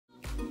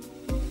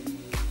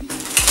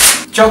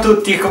Ciao a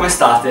tutti, come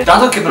state?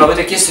 Dato che me lo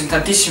avete chiesto in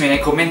tantissimi nei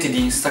commenti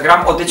di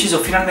Instagram, ho deciso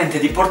finalmente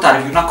di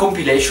portarvi una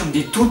compilation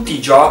di tutti i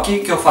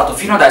giochi che ho fatto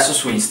fino adesso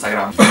su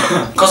Instagram.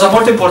 Cosa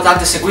molto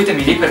importante,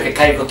 seguitemi lì perché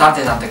carico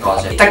tante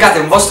cose. Taggate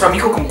un vostro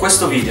amico con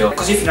questo video,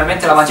 così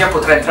finalmente la magia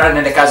potrà entrare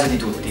nelle case di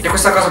tutti. E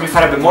questa cosa mi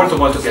farebbe molto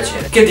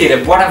piacere. Che dire,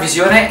 buona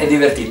visione e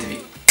divertitevi.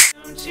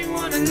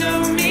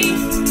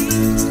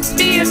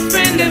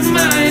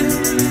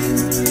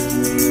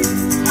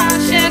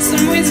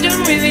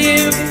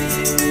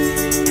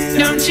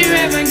 Don't you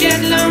ever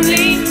get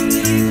lonely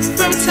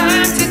from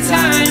time to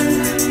time?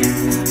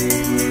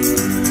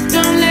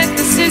 Don't let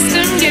the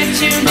system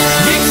get you.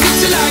 Big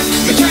city life,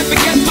 me try to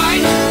get by.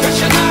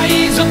 Pressure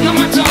lies up no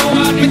matter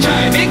what me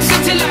try. Big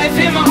city life,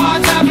 in my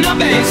heart have no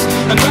base.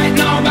 And right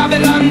now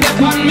Babylon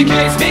they on me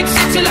case. Big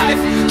city life,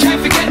 try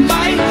to get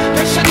by.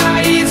 Pressure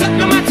lies up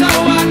no matter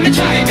what me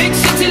try. Big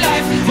city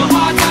life, my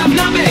heart have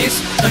no base.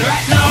 And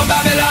right now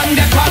Babylon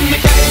they on me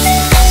case.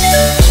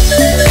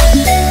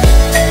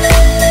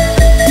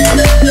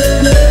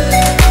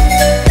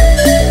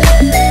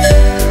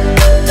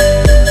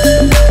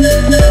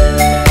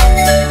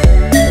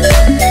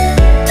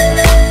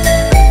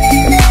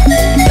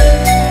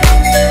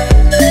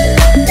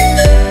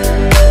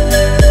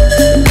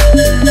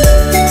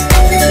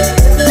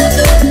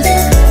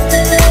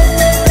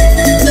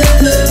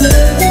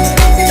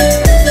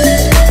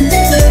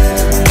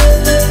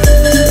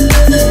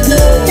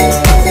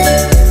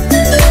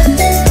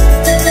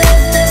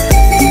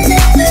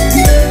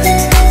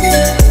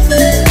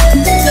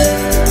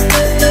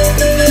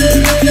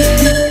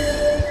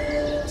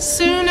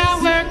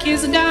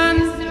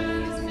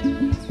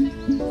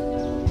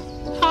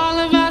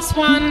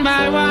 One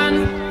by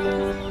one,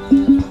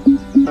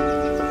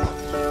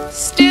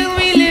 still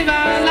we live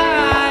our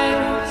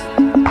lives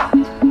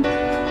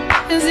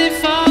as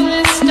if all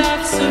this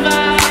stuff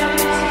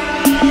survives.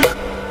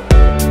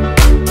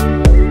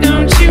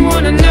 Don't you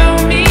wanna know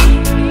me?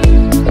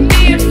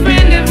 Be a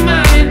friend of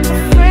mine.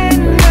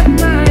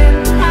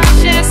 I'll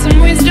share some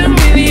wisdom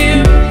with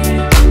you.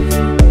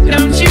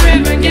 Don't you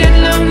ever get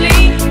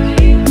lonely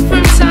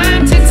from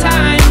time to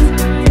time?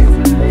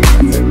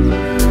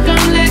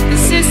 Don't let the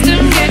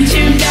system get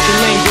you down.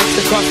 The lane drifts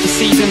across the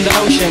seas and the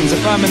oceans. A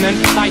permanent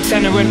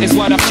itinerant is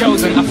what I've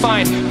chosen. I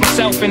find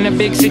myself in a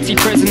big city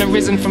prison,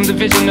 arisen from the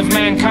vision of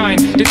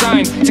mankind,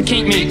 designed to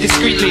keep me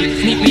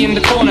discreetly, neatly in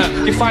the corner.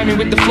 You find me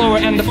with the flora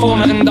and the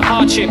fauna and the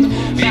hardship.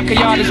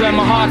 Backyard is where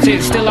my heart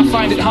is. Still I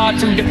find it hard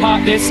to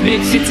depart this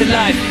big city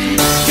life.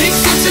 Big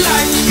city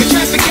life, me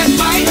try to get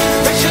by.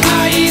 Pressure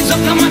lies up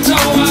no matter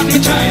what me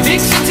try. Big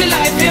city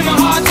life, in my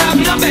heart have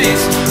no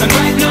base. And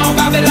right now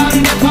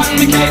Babylon they on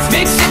me case.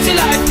 Big city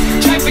life,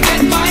 try to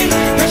get by.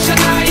 Pressure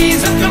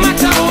lies up no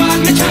matter what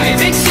me try.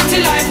 Big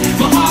city life,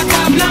 my heart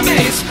have no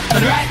base.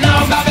 And right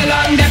now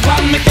Babylon they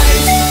on me case.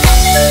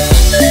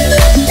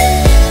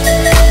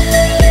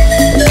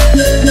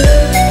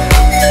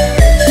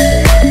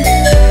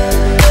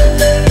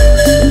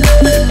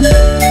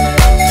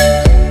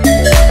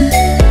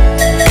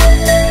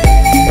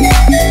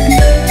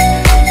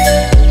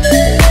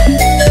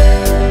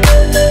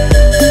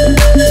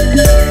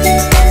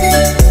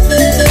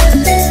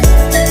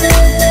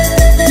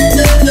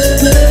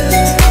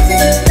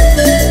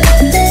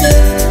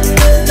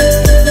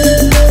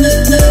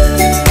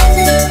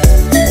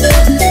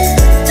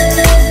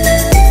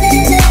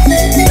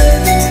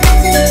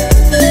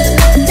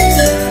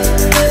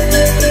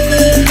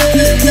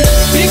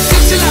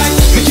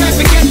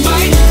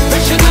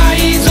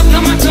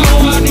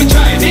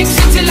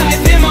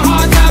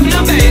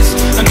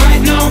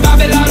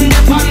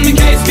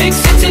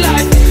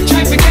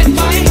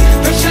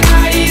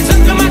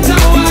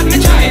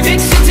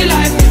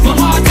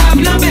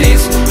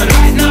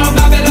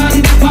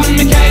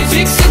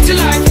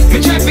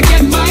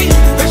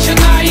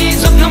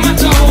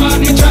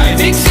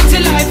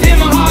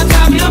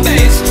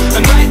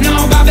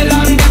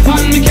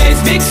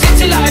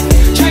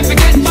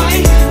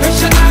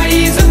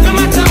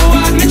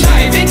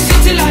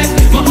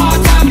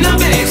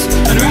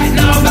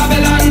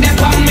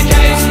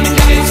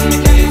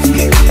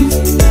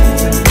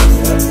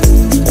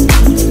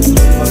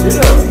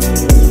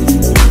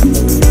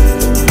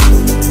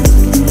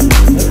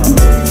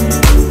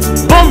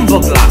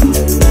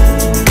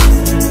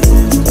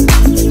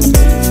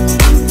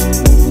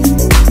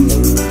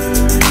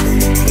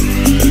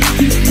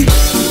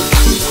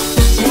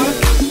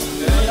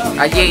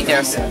 Agli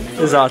haters.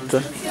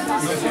 Esatto.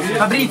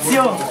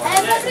 Fabrizio,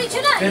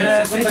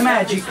 per Street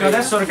Magic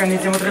adesso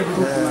organizziamo 3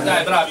 gruppi.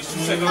 Dai, bravi,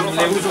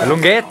 È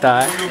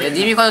lunghetta,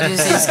 Dimmi quando ti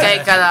si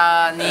scarica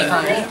la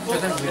Nikon.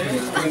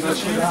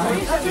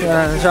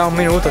 Già un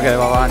minuto che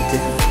va avanti.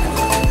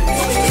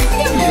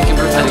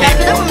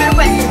 Dopo me lo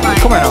puoi filmare.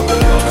 Come no?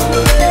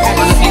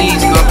 Quando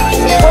finisco.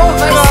 Oh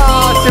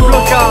no, si è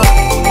bloccato.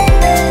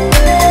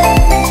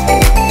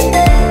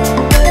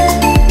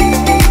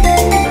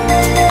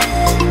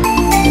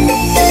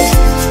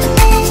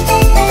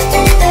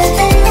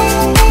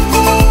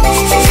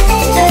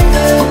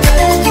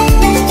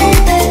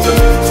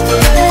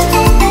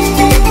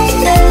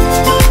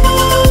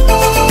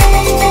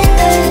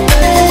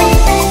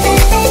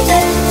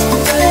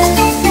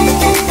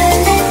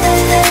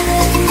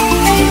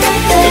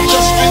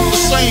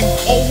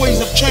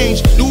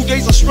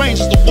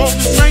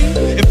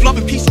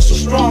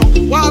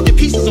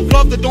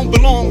 that don't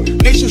belong.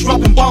 Nations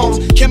dropping bombs,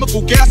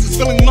 chemical gases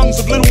filling lungs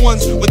of little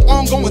ones with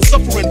ongoing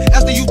suffering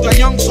as the youth are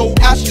young. So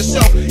ask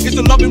yourself, is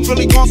the loving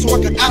really gone? So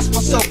I can ask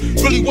myself,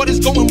 really what is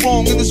going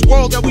wrong in this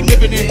world that we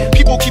living in?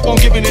 People keep on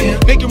giving in,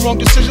 making wrong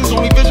decisions,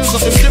 only visions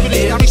of them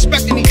dividends. Not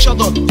respecting each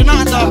other,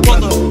 denying our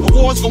brother. A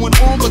war's going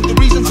on, but the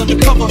reason's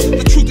undercover.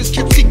 The truth is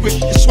kept secret,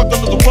 it's swept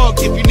under the rug.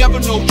 If you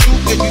never know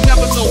truth, then you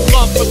never know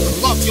love. What's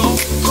the love, y'all?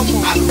 Come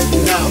on,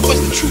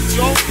 what's the truth,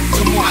 y'all?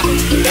 Come on,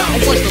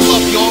 what's the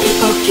love, y'all?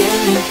 People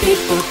killing,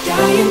 people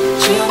dying,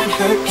 children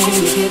hurt and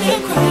you hear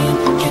them crying.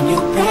 Can you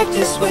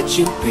practice what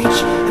you preach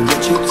and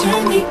would you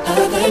turn the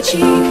other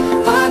cheek?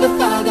 Father,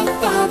 Father,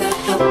 Father,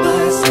 help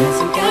us, send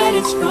some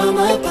guidance from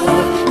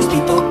above. These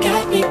people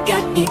got me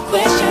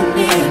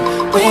questioning,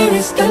 where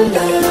is the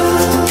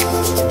love?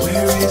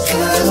 Where is the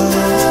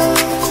love?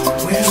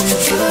 Where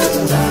is the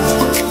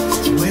love?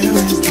 Where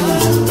is the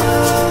love?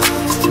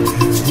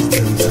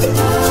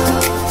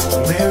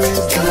 Where is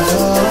the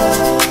love?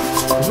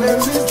 Where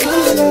is the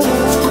love?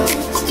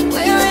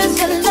 Where is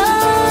the love?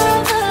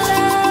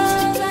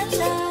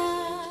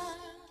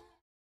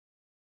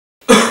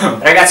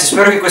 Ragazzi,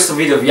 spero che questo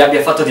video vi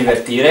abbia fatto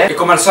divertire e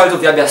come al solito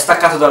vi abbia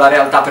staccato dalla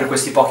realtà per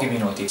questi pochi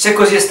minuti. Se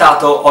così è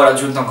stato, ho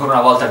raggiunto ancora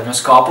una volta il mio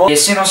scopo e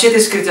se non siete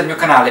iscritti al mio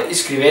canale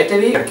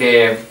iscrivetevi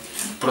perché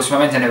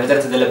prossimamente ne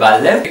vedrete delle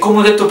belle. E come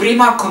ho detto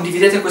prima,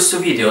 condividete questo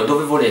video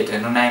dove volete,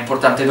 non è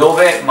importante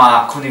dove,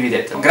 ma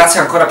condividetelo. Grazie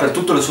ancora per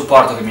tutto il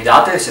supporto che mi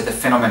date, siete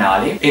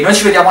fenomenali e noi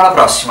ci vediamo alla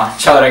prossima.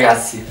 Ciao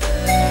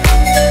ragazzi!